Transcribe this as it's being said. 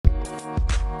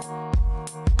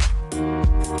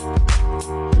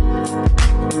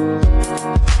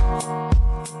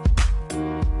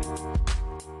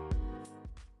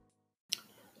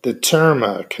The term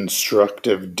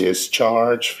constructive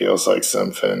discharge feels like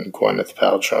something Gwyneth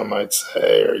Paltrow might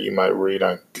say, or you might read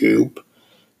on Goop.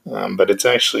 But it's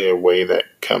actually a way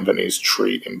that companies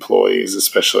treat employees,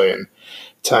 especially in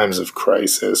times of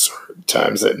crisis or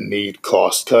times that need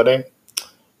cost cutting.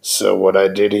 So, what I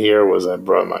did here was I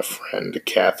brought my friend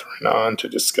Cathrine on to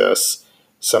discuss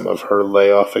some of her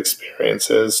layoff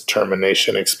experiences,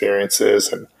 termination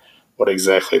experiences, and what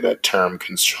exactly that term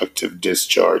constructive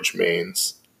discharge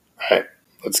means. All right,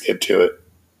 let's get to it.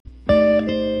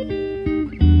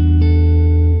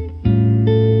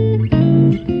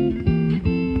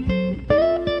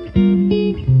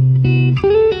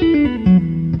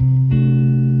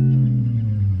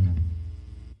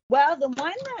 Well, the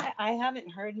one that I haven't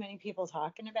heard many people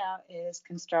talking about is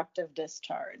constructive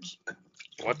discharge.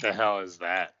 What the hell is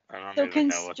that? I don't So even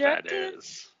know what that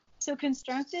is. So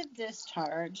constructive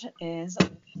discharge is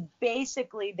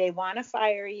basically they want to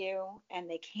fire you and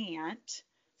they can't.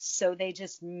 So they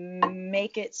just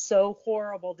make it so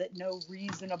horrible that no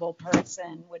reasonable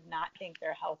person would not think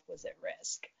their health was at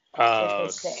risk. Oh,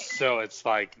 so it's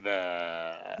like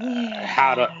the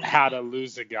how to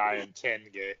lose a guy in 10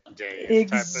 days.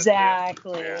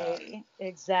 Exactly. Yeah.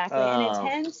 Exactly. And it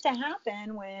tends to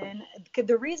happen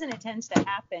the reason it tends to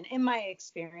happen, in my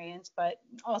experience, but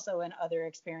also in other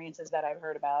experiences that I've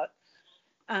heard about,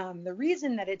 the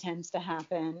reason that it tends to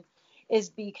happen is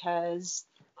because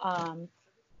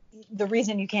the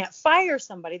reason you can't fire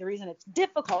somebody, the reason it's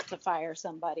difficult to fire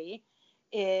somebody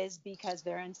is because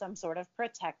they're in some sort of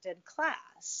protected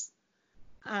class.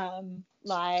 And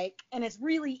it's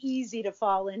really easy to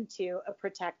fall into a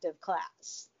protective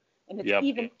class. And it's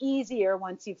even easier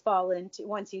once you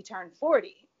turn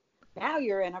 40. Now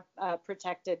you're in a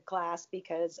protected class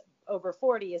because over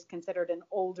 40 is considered an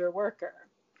older worker.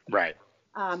 Right.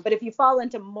 But if you fall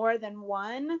into more than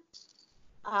one,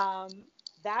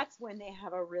 that's when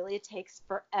it takes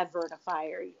forever to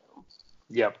fire you.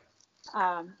 Yep.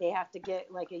 They have to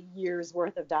get like a year's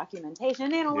worth of documentation.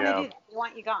 They don't want to do that. They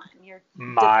want you gone.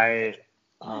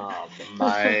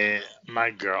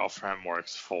 My girlfriend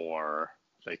works for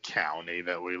the county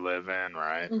that we live in,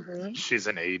 right? Mm-hmm. She's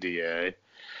an ADA.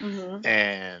 Mm-hmm.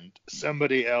 And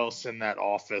somebody else in that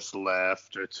office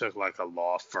left or took like a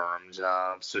law firm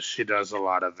job. So she does a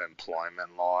lot of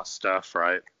employment law stuff,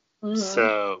 right? Mm-hmm.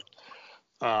 So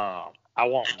I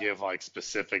won't give like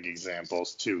specific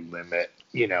examples to limit,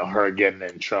 her getting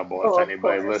in trouble if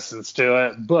anybody listens to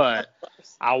it. But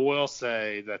I will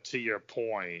say that to your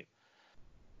point,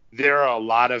 there are a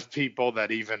lot of people that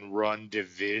even run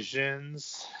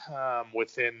divisions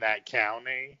within that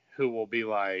county who will be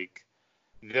like,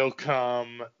 they'll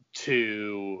come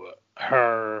to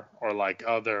her or like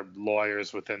other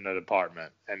lawyers within the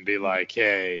department and be like,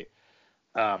 hey,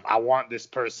 I want this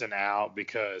person out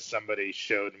because somebody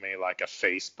showed me like a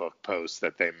Facebook post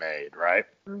that they made, right?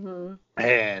 Mm-hmm.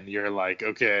 And you're like,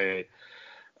 okay,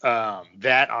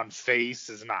 that on face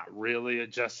is not really a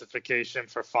justification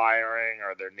for firing,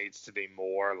 or there needs to be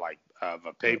more like of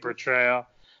a paper trail.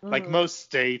 Mm-hmm. Like most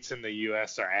states in the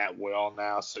U.S. are at will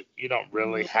now, so you don't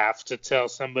really have to tell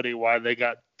somebody why they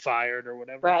got fired or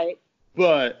whatever. Right.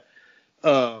 But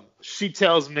she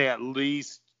tells me at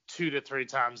least 2 to 3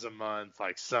 times a month,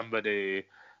 like somebody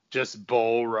just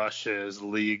bull rushes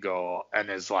legal and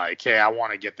is like, hey, I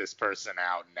want to get this person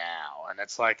out now. And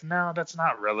it's like, no, that's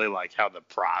not really like how the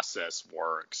process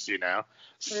works, Really.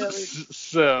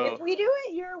 So if we do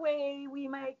it your way, we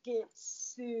might get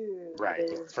sued.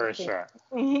 Right, for sure.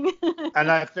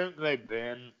 And I think they've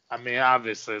been,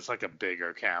 obviously it's like a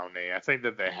bigger county. I think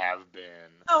that they have been.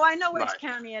 Oh, I know which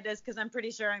county it is because I'm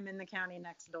pretty sure I'm in the county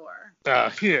next door.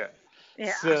 Yeah.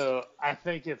 Yeah. So I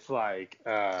think it's like,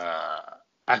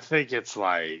 I'm sure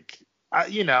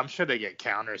they get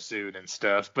countersued and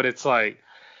stuff, but it's like,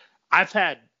 I've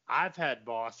had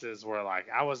bosses where like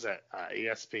I was at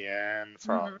ESPN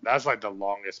for that was like the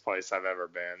longest place I've ever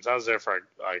been. So I was there for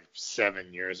like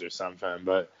 7 years or something.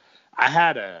 But I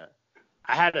had a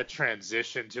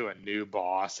transition to a new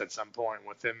boss at some point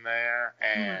within there,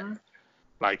 and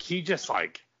like he just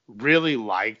like really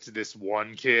liked this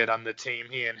one kid on the team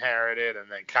he inherited,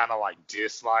 and then kind of like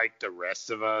disliked the rest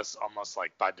of us almost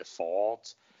like by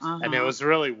default. And it was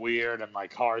really weird and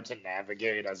like hard to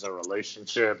navigate as a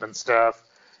relationship and stuff.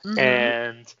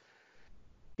 And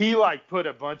he like put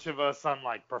a bunch of us on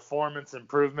like performance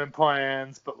improvement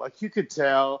plans, but like you could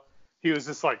tell he was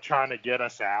just like trying to get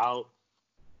us out.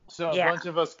 So a bunch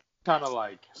of us kind of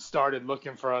like started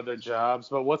looking for other jobs.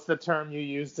 But what's the term you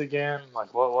used again?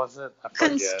 Like, what was it? I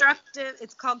forget.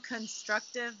 It's called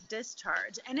constructive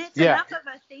discharge. And it's Yeah. enough of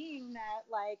a thing that,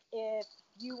 like, if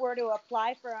you were to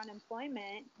apply for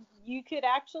unemployment, you could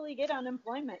actually get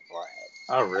unemployment for it.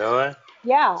 Oh, really?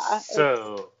 Yeah.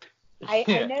 So, I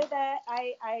know that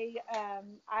I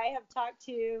have talked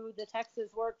to the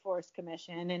Texas Workforce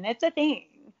Commission, and it's a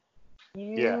thing.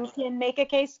 You can make a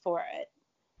case for it.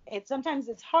 Sometimes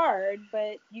it's hard,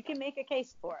 but you can make a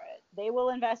case for it. They will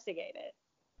investigate it.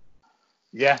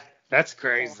 Yeah, that's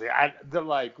crazy.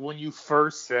 Like when you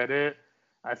first said it,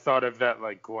 I thought of that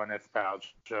like Gwyneth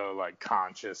Paltrow like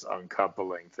conscious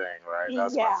uncoupling thing, right?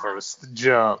 That's my first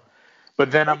jump.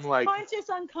 But then I'm like, conscious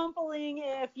uncoupling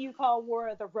if you call War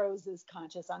of the Roses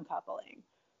conscious uncoupling.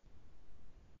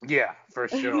 Yeah, for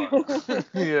sure.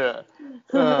 Yeah.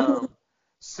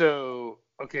 So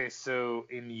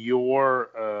in your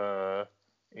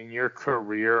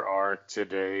career arc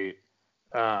today,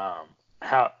 how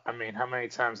many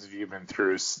times have you been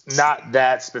through, not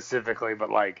that specifically, but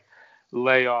like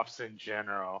layoffs in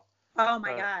general? Oh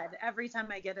my God. Every time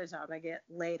I get a job, I get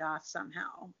laid off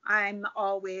somehow. I'm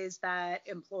always that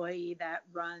employee that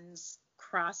runs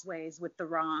crossways with the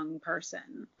wrong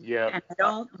person. Yeah. And I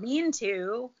don't mean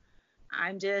to.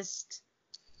 I'm just,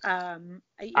 you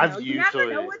never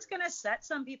know what's going to set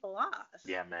some people off.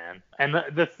 Yeah, man. And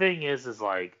the thing is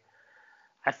like,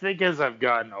 I think as I've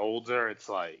gotten older, it's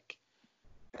like,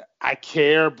 I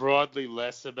care broadly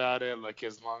less about it, like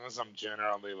as long as I'm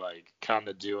generally like kind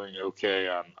of doing okay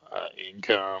on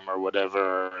income or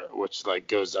whatever, which like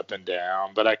goes up and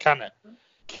down. But I kind of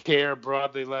care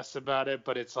broadly less about it.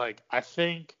 But it's like I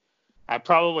think I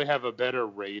probably have a better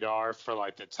radar for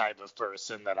like the type of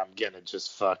person that I'm gonna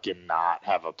just fucking not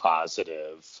have a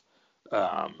positive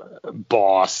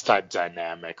boss type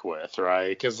dynamic with, right?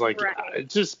 Because like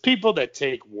just people that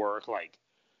take work like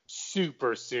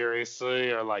super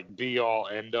seriously or like be all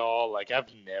end all, like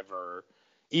I've never,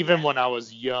 even when I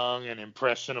was young and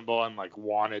impressionable and like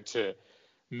wanted to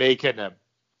make an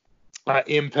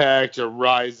impact or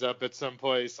rise up at some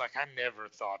place, like I never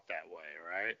thought that way,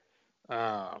 right?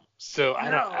 I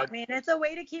mean, it's a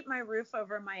way to keep my roof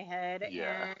over my head,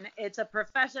 and it's a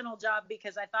professional job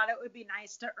because I thought it would be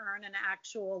nice to earn an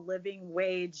actual living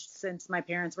wage since my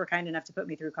parents were kind enough to put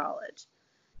me through college,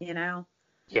 you know?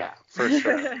 Yeah, for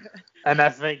sure. And I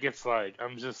think it's like,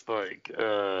 I'm just like,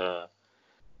 I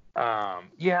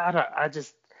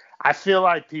feel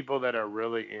like people that are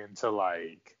really into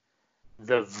like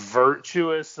the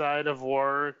virtuous side of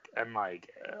work and like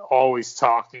always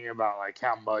talking about like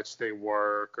how much they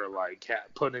work or like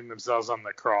putting themselves on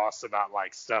the cross about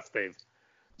like stuff they've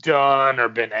done or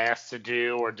been asked to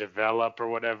do or develop or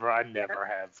whatever. I never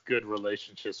have good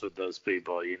relationships with those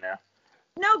people, you know?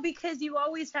 No, because you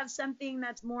always have something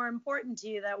that's more important to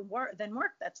you than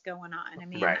work that's going on. I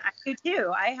mean, I do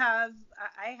too. I have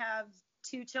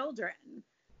 2 children,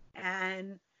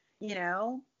 and you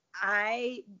know,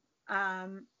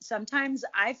 sometimes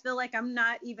I feel like I'm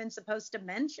not even supposed to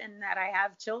mention that I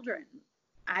have children.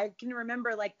 I can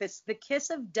remember like the kiss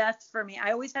of death for me.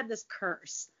 I always had this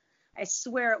curse. I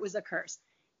swear it was a curse.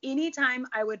 Anytime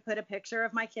I would put a picture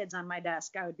of my kids on my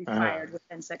desk, I would be fired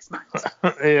within 6 months.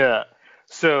 Yeah.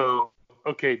 So,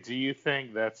 okay, do you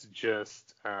think that's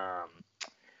just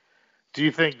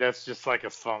like a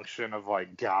function of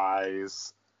like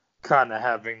guys kind of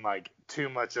having like too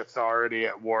much authority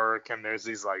at work, and there's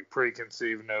these like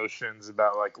preconceived notions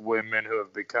about like women who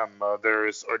have become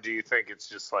mothers, or do you think it's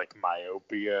just like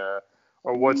myopia,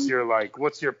 or what's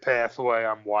your pathway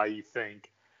on why you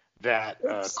think that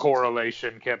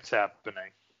correlation kept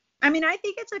happening? I mean, I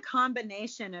think it's a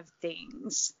combination of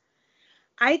things.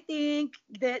 I think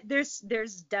that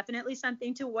there's definitely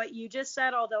something to what you just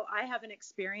said, although I haven't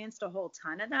experienced a whole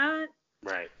ton of that.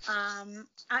 Right.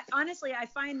 I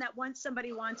find that once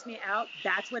somebody wants me out,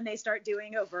 that's when they start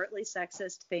doing overtly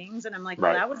sexist things, and I'm like,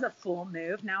 well, that was a fool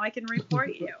move. Now I can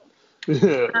report you.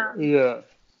 Yeah.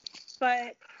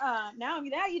 But now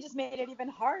you just made it even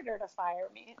harder to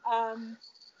fire me.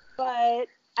 But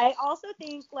I also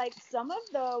think like some of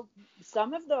the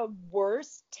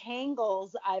worst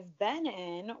tangles I've been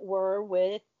in were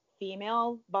with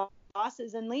female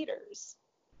bosses and leaders.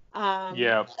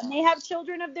 And they have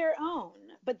children of their own,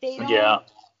 but they don't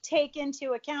take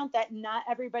into account that not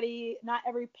every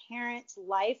parent's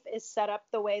life is set up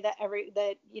the way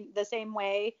the same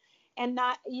way, and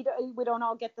we don't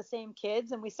all get the same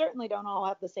kids, and we certainly don't all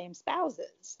have the same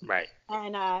spouses. Right.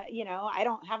 And I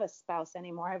don't have a spouse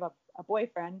anymore. I have a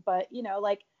boyfriend, but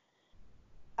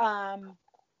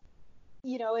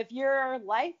if your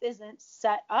life isn't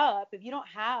set up, if you don't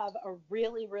have a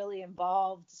really, really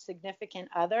involved significant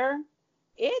other,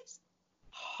 it's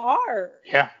hard.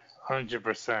 Yeah,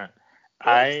 100%.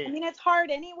 I mean, it's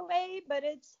hard anyway, but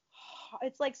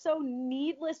it's like so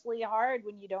needlessly hard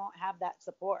when you don't have that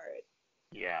support.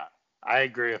 Yeah, I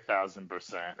agree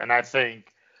 1,000%. And I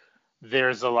think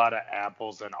there's a lot of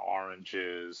apples and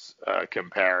oranges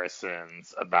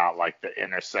comparisons about like the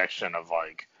intersection of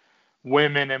like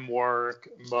women and work,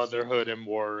 motherhood and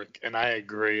work. And I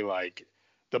agree, like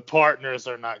the partners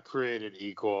are not created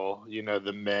equal.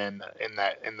 The men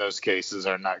in those cases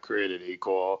are not created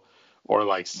equal, or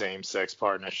like same sex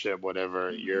partnership,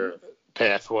 whatever your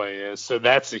pathway is. So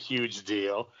that's a huge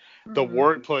deal. The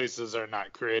workplaces are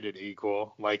not created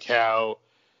equal, like how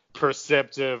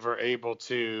perceptive or able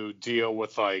to deal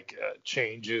with like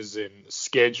changes in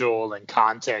schedule and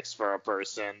context for a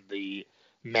person the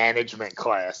management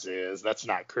class is. That's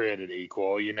not created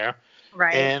equal.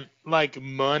 Right. And like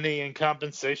money and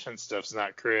compensation stuff's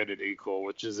not created equal,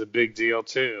 which is a big deal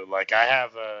too. Like I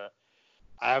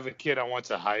have a kid I went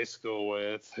to high school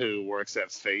with who works at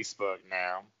Facebook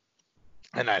now,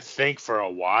 and I think for a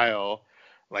while,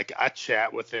 like I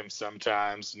chat with him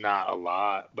sometimes, not a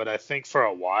lot, but I think for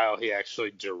a while he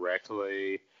actually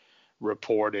directly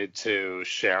reported to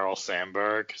Sheryl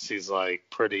Sandberg because he's like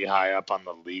pretty high up on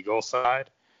the legal side.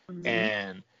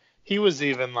 And he was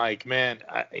even like, man,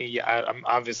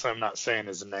 I'm not saying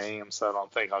his name, so I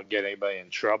don't think I'll get anybody in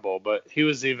trouble, but he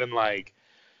was even like,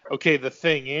 okay, the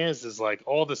thing is like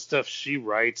all the stuff she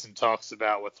writes and talks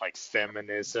about with like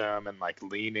feminism and like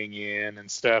leaning in and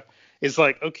stuff is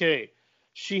like, okay,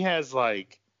 she has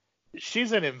like,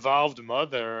 she's an involved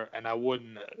mother, and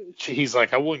he's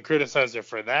like, I wouldn't criticize her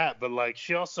for that, but like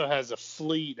she also has a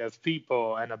fleet of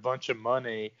people and a bunch of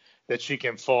money that she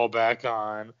can fall back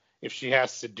on if she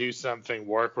has to do something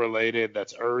work related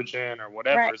that's urgent or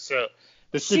whatever. Right. So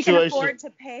the she can afford to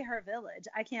pay her village.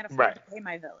 I can't afford to pay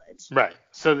my village. Right.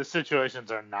 So the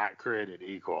situations are not created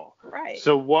equal. Right.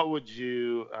 So what would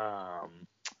you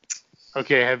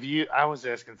okay, I was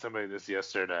asking somebody this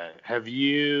yesterday. Have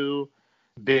you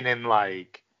been in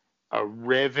like a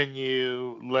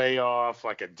revenue layoff,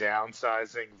 like a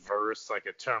downsizing versus like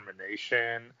a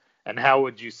termination? And how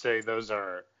would you say those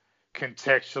are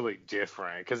contextually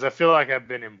different? Because I feel like I've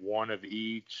been in one of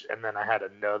each, and then I had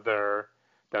another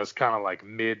that was kind of like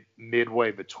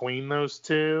midway between those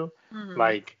two.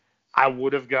 Like I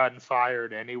would have gotten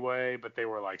fired anyway, but they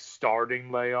were like starting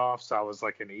layoffs. So I was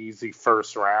like an easy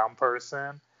first round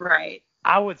person. Right.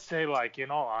 I would say, like,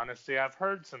 in all honesty, I've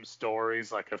heard some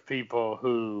stories like of people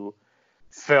who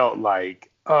felt like,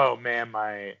 oh man,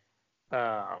 my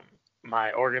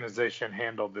organization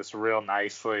handled this real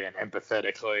nicely and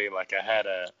empathetically. Like I had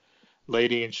a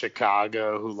lady in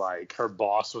Chicago who like her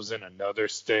boss was in another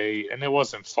state and it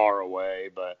wasn't far away,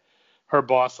 but her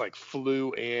boss like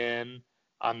flew in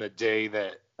on the day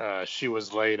that she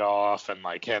was laid off and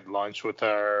like had lunch with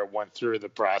her, went through the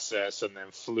process, and then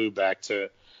flew back to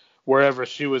wherever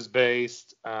she was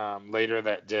based later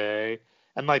that day.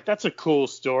 And like that's a cool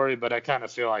story, but I kind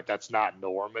of feel like that's not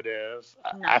normative.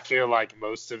 No. I feel like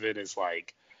most of it is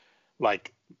like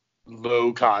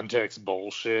low context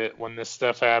bullshit when this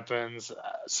stuff happens.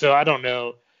 So I don't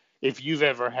know if you've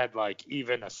ever had like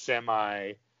even a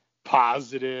semi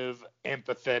positive,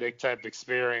 empathetic type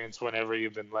experience whenever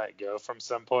you've been let go from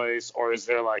someplace, or is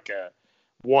there like a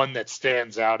one that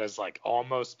stands out as like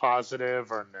almost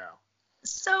positive, or no?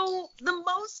 So the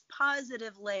most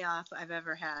positive layoff I've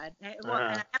ever had, and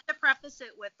I have to preface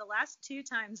it with the last 2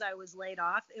 times I was laid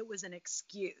off, it was an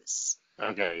excuse.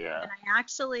 Okay, yeah.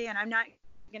 And I'm not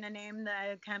going to name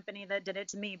the company that did it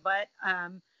to me, but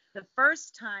the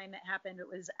first time it happened, it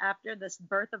was after the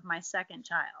birth of my second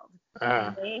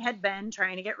child. They had been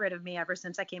trying to get rid of me ever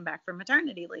since I came back from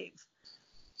maternity leave.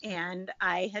 And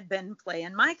I had been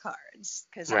playing my cards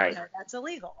because I know that's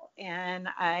illegal. And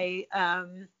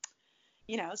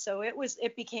so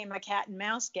it became a cat and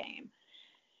mouse game.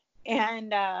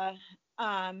 And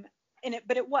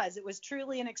it was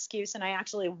truly an excuse, and I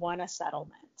actually won a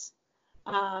settlement.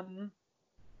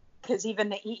 Because even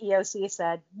the EEOC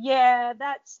said, yeah,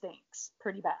 that stinks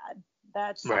pretty bad.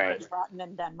 That's rotten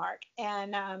in Denmark.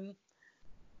 And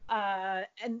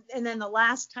then the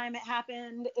last time it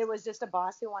happened, it was just a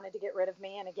boss who wanted to get rid of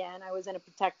me. And again, I was in a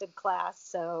protected class,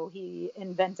 so he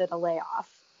invented a layoff.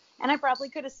 And I probably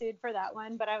could have sued for that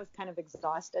one, but I was kind of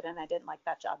exhausted and I didn't like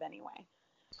that job anyway.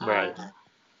 Right.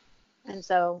 And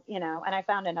so, and I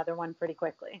found another one pretty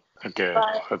quickly. Okay,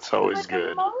 that's always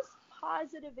good. The most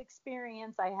positive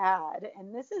experience I had,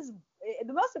 and this is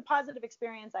the most positive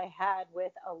experience I had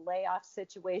with a layoff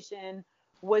situation,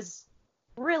 was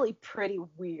really pretty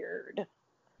weird.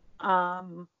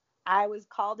 I was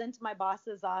called into my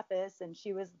boss's office, and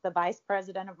she was the vice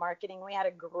president of marketing. We had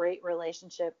a great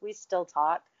relationship. We still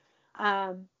talk.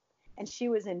 And she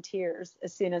was in tears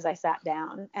as soon as I sat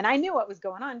down. And I knew what was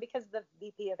going on because the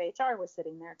VP of HR was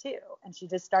sitting there too. And she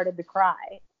just started to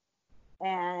cry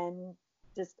and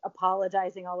just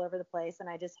apologizing all over the place. And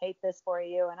I just hate this for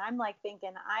you. And I'm like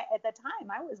thinking, at the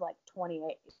time I was like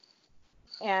 28.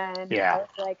 And I was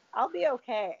like, I'll be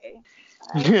okay.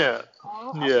 I'll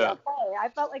be okay. I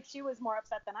felt like she was more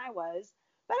upset than I was,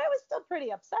 but I was still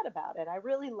pretty upset about it. I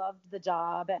really loved the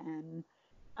job, and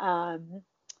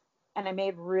I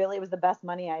made it was the best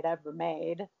money I'd ever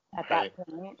made at that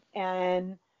point.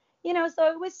 And,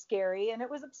 so it was scary and it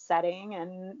was upsetting.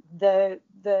 And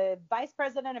the vice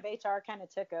president of HR kind of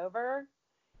took over,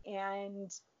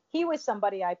 and he was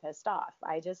somebody I pissed off.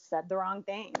 I just said the wrong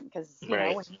thing because,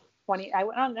 when 20, I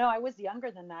don't know, I was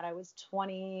younger than that. I was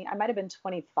 20, I might've been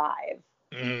 25.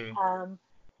 And,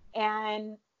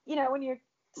 when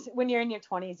you're in your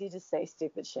 20s, you just say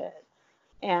stupid shit.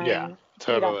 And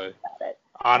totally. You don't think about it.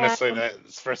 Honestly,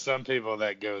 that's for some people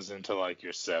that goes into like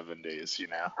your 70s,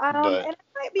 But, and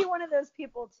I might be one of those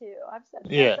people too. I've said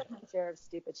my share of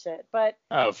stupid shit, but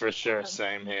for sure,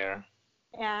 same here.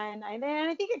 And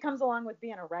I think it comes along with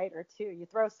being a writer too. You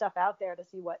throw stuff out there to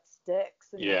see what sticks.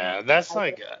 And that's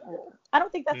like I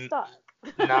don't think that stuck.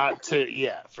 Not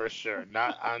to for sure.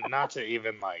 Not to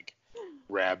even like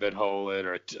rabbit hole it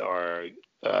or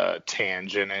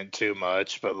tangent it too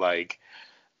much, but like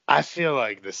I feel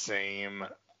the same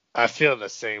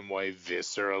way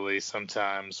viscerally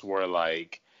sometimes, where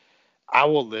like I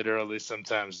will literally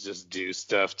sometimes just do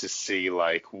stuff to see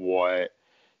like what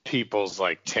people's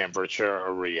like temperature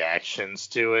or reactions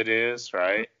to it is,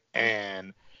 right?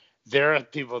 And there are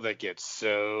people that get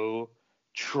so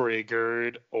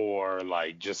triggered or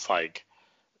like just like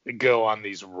go on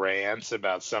these rants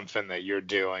about something that you're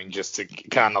doing just to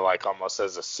kind of like almost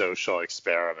as a social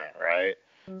experiment, right?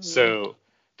 So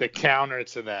the counter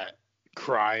to that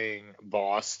crying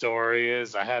boss story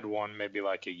is I had one maybe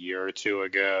like a year or two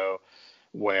ago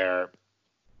where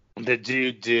the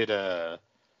dude did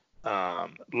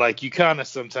like you kind of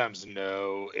sometimes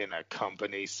know in a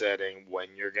company setting when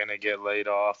you're going to get laid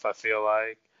off, I feel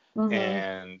like.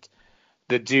 And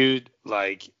the dude,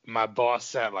 like my boss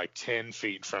sat like 10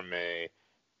 feet from me,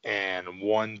 and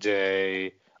one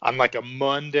day on like a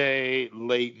Monday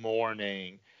late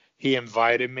morning, he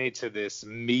invited me to this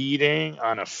meeting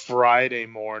on a Friday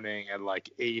morning at like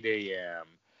 8 a.m.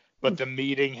 But the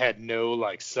meeting had no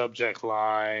like subject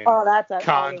line,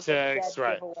 context,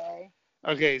 right? Giveaway.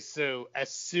 Okay, so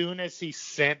as soon as he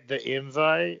sent the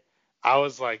invite, I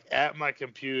was like at my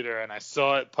computer and I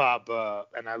saw it pop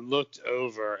up and I looked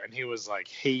over and he was like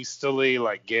hastily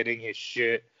like getting his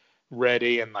shit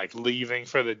ready and like leaving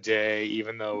for the day,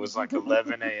 even though it was like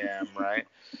 11 a.m., right?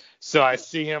 So I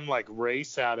see him like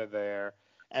race out of there.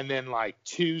 And then like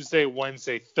Tuesday,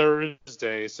 Wednesday,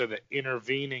 Thursday, so the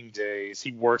intervening days,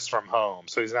 he works from home.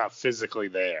 So he's not physically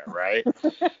there, right?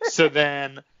 So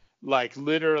then like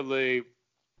literally,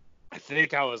 I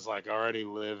think I was like already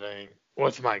living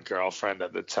with my girlfriend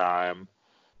at the time.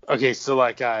 Okay, so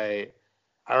like I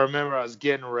remember I was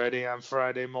getting ready on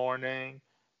Friday morning,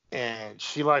 and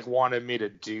she like wanted me to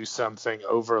do something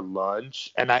over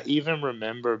lunch, and I even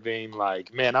remember being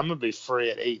like, "Man, I'm gonna be free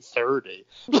at 8:30,"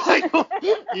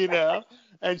 like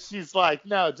And she's like,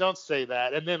 "No, don't say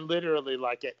that." And then literally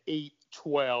like at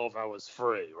 8:12, I was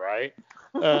free, right?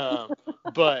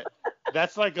 But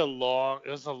that's like it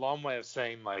was a long way of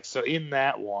saying like, so in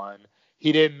that one,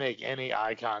 he didn't make any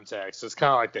eye contact. So it's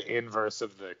kind of like the inverse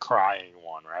of the crying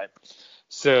one, right?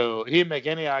 So he didn't make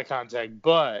any eye contact,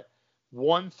 but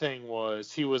one thing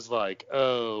was he was like,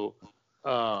 "Oh,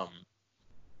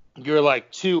 you're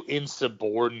like too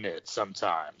insubordinate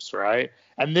sometimes, right?"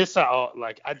 And this, I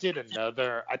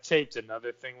taped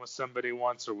another thing with somebody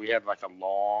once where we had like a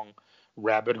long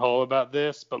rabbit hole about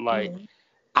this, but like,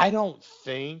 I don't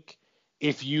think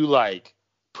if you like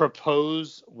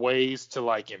propose ways to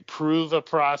like improve a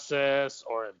process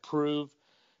or improve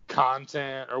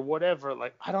content or whatever,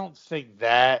 like I don't think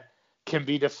that can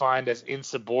be defined as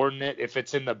insubordinate if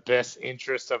it's in the best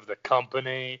interest of the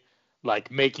company, like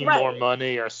making more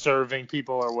money or serving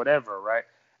people or whatever, right?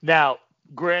 Now,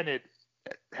 granted,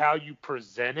 how you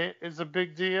present it is a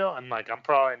big deal, and like I'm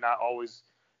probably not always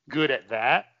good at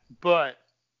that, but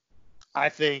I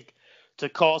think to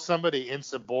call somebody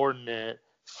insubordinate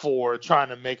for trying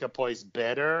to make a place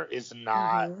better is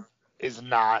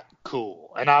not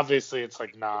cool. And obviously it's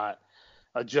like not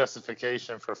a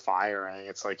justification for firing.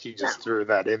 It's like he No. just threw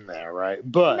that in there, right?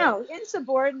 But no,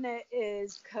 insubordinate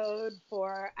is code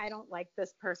for I don't like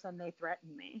this person, they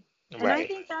threaten me. And I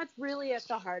think that's really at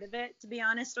the heart of it, to be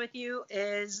honest with you,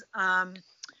 is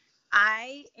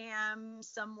I am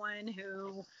someone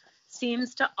who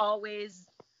seems to always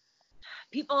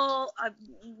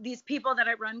these people that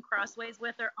I run crossways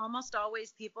with are almost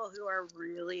always people who are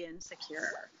really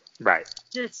insecure. Right.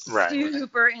 Just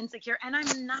super insecure. And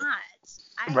I'm not.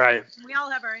 We all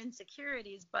have our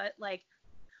insecurities, but like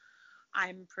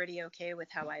I'm pretty okay with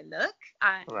how I look.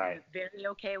 I'm very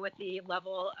okay with the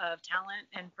level of talent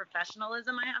and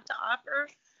professionalism I have to offer.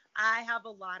 I have a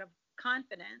lot of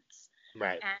confidence.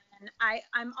 Right. And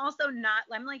I'm also not,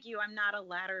 I'm like you, I'm not a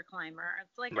ladder climber.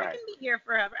 It's like, I can be here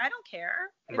forever. I don't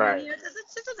care. Right. It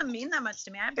just doesn't mean that much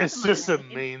to me. It's just a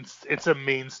means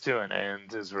to an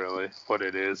end is really what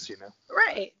it is, you know.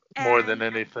 Right. More than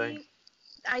anything.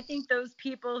 I think those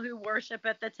people who worship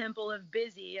at the temple of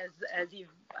busy, as you've,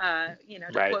 to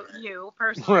quote you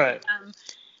personally,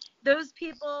 those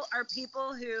people are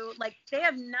people who, like, they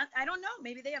have I don't know,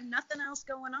 maybe they have nothing else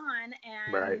going on,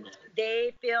 and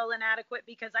they feel inadequate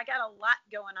because I got a lot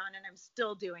going on and I'm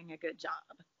still doing a good job.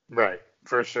 Right,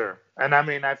 for sure. And I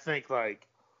mean, I think, like,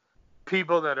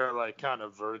 people that are, like, kind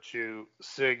of virtue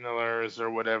signalers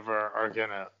or whatever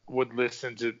would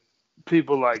listen to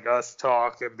people like us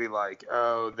talk and be like,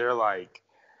 oh,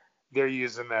 they're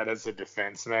using that as a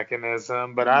defense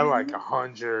mechanism. But I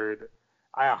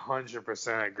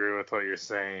 100% agree with what you're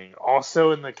saying.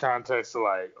 Also in the context of,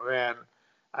 like, man,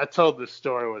 I told this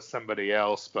story with somebody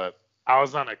else, but I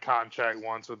was on a contract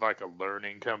once with, like, a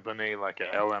learning company, like a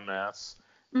LMS,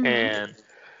 and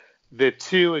the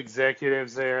two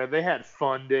executives there, they had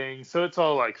funding, so it's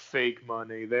all, like, fake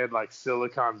money. They had, like,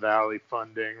 Silicon Valley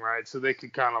funding, right? So they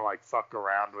could kind of, like, fuck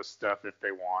around with stuff if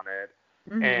they wanted.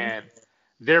 And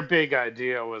their big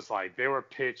idea was, like, they were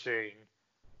pitching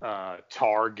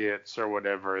targets or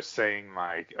whatever, saying,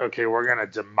 like, okay, we're going to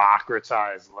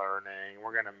democratize learning.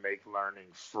 We're going to make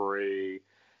learning free.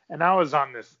 And I was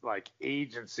on this, like,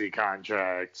 agency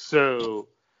contract. So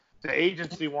the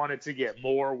agency wanted to get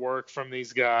more work from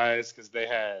these guys because they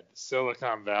had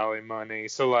Silicon Valley money.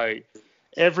 So, like,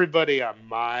 everybody on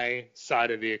my side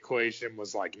of the equation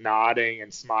was, like, nodding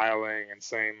and smiling and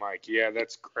saying, like, yeah,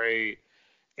 that's great.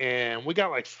 And we got,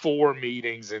 like, 4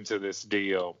 meetings into this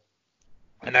deal.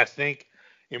 And I think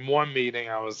in one meeting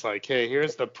I was like, hey,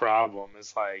 here's the problem.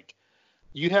 It's like,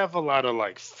 you have a lot of,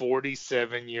 like,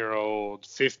 47-year-old,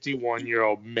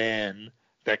 51-year-old men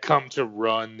that come to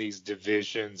run these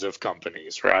divisions of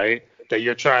companies, right? That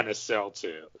you're trying to sell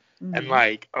to. And,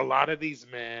 like, a lot of these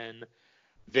men,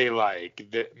 they, like,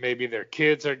 maybe their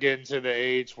kids are getting to the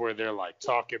age where they're, like,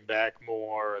 talking back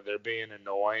more, or they're being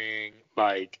annoying.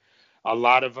 Like, a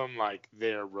lot of them, like,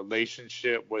 their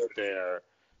relationship with their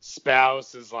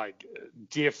spouse is, like,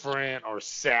 different or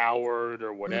soured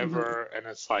or whatever, and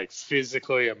it's, like,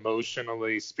 physically,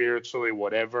 emotionally, spiritually,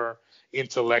 whatever,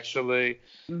 intellectually.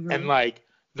 And, like,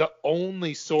 the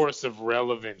only source of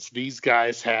relevance these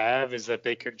guys have is that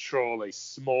they control a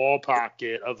small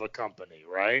pocket of a company,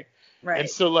 right? And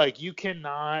so, like,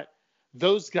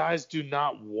 those guys do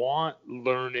not want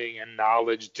learning and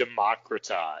knowledge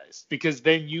democratized, because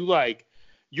then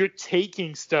you're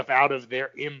taking stuff out of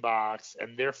their inbox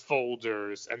and their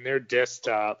folders and their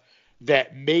desktop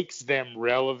that makes them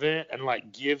relevant and,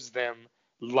 like, gives them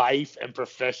life and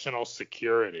professional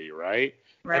security, right?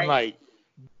 And, like,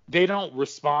 they don't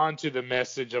respond to the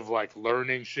message of, like,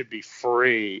 learning should be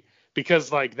free because,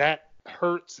 like, that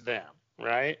hurts them,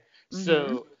 right?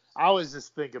 So I always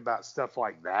just think about stuff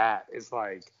like that. It's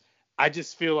like, I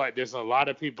just feel like there's a lot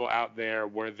of people out there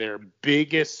where their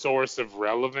biggest source of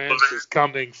relevance is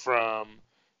coming from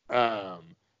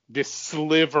this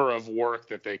sliver of work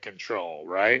that they control,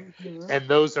 right? And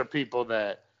those are people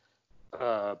that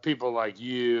people like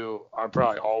you are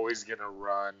probably always going to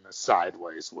run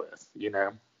sideways with, you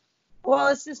know? Well,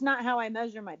 it's just not how I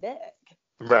measure my dick.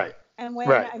 Right. And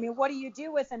I mean, what do you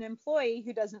do with an employee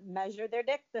who doesn't measure their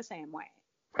dick the same way?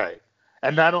 Right.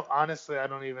 And I don't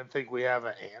even think we have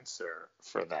an answer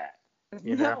for that.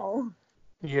 You know?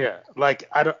 Yeah. Like,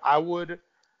 I would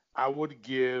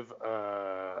give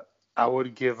a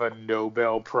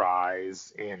Nobel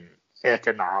Prize in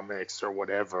economics or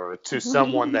whatever to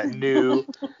someone that knew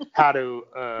how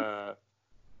to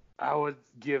I would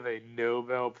give a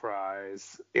Nobel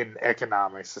Prize in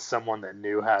economics to someone that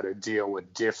knew how to deal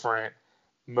with different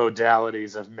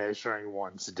modalities of measuring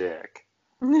one's dick.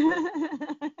 Well,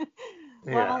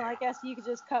 I guess you could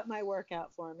just cut my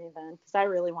workout for me then, because I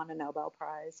really want a Nobel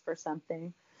Prize for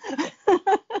something.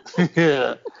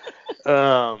 Yeah.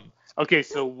 Okay,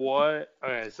 so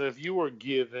if you were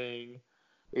giving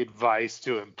advice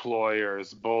to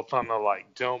employers, both on the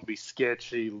like don't be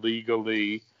sketchy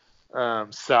legally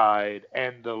side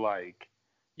and the like,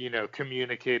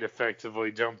 communicate effectively,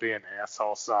 don't be an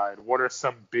asshole side, what are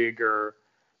some bigger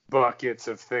buckets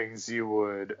of things you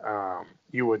would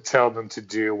tell them to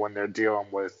do when they're dealing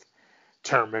with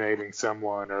terminating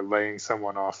someone or laying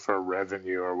someone off for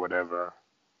revenue or whatever?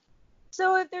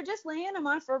 So if they're just laying them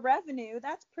off for revenue,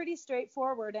 that's pretty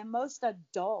straightforward. And most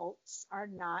adults are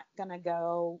not going to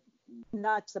go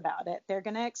nuts about it. They're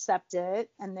going to accept it,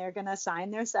 and they're going to sign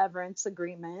their severance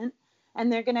agreement, and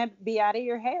they're going to be out of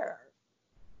your hair.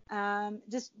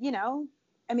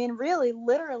 Really,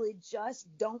 literally just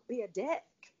don't be a dick.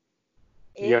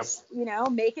 It's,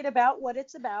 make it about what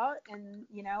it's about. And,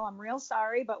 I'm real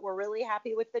sorry, but we're really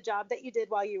happy with the job that you did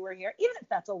while you were here, even if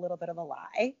that's a little bit of a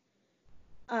lie.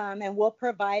 And we'll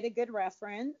provide a good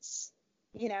reference,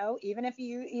 even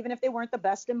if they weren't the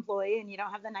best employee and you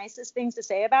don't have the nicest things to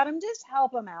say about them, just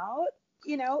help them out.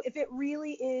 If it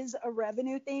really is a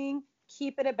revenue thing,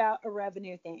 keep it about a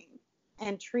revenue thing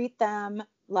and treat them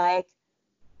like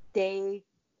their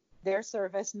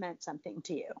service meant something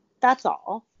to you. That's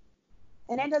all.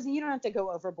 And you don't have to go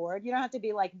overboard. You don't have to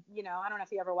be like, I don't know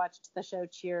if you ever watched the show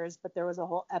Cheers, but there was a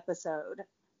whole episode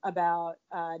about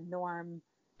Norm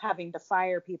having to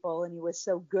fire people, and he was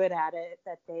so good at it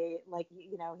that they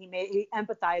he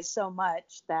empathized so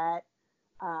much that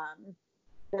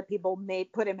that people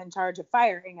put him in charge of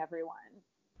firing everyone.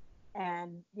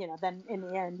 And then in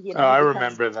the end, I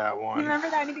remember that one. You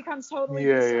remember that? And he becomes totally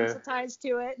desensitized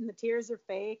to it, and the tears are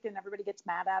fake, and everybody gets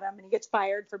mad at him, and he gets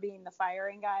fired for being the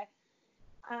firing guy.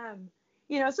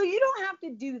 So you don't have to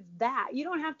do that. You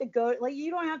don't have to go, you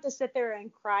don't have to sit there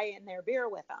and cry in their beer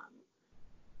with them.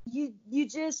 You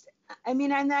just,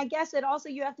 and I guess it also,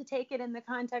 you have to take it in the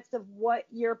context of what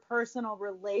your personal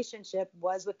relationship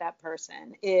was with that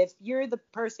person. If you're the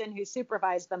person who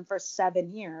supervised them for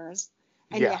 7 years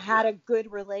and you had a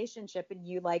good relationship and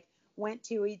you went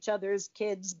to each other's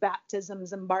kids'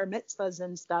 baptisms and bar mitzvahs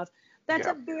and stuff, that's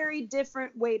a very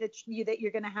different way that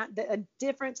you're going to have a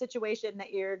different situation that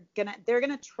they're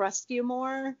going to trust you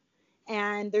more.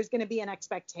 And there's going to be an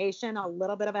expectation, a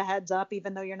little bit of a heads up,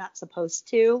 even though you're not supposed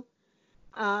to.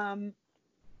 They're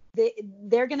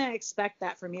going to expect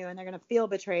that from you, and they're going to feel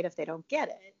betrayed if they don't get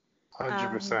it.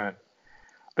 100%.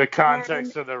 The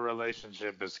context of the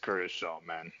relationship is crucial,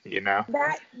 man.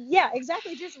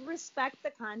 Exactly. Just respect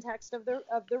the context of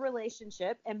the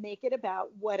relationship and make it about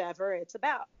whatever it's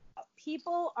about.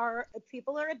 People are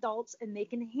adults and they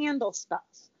can handle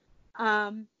stuff.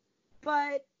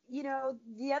 But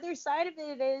the other side of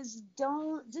it is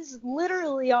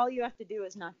literally all you have to do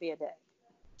is not be a dick.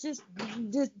 Just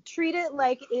treat it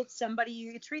like it's somebody.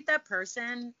 You treat that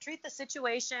person, treat the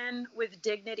situation with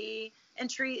dignity, and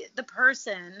treat the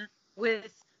person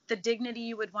with the dignity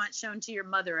you would want shown to your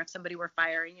mother if somebody were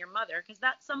firing your mother, because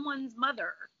that's someone's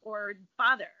mother or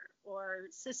father or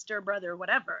sister, brother,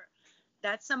 whatever.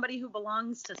 That's somebody who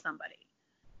belongs to somebody.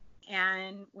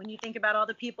 And when you think about all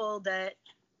the people that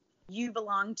you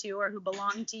belong to or who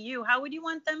belong to you, how would you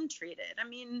want them treated?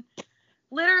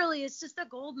 Literally, it's just a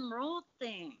golden rule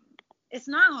thing. It's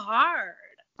not hard.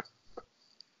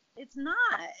 It's not.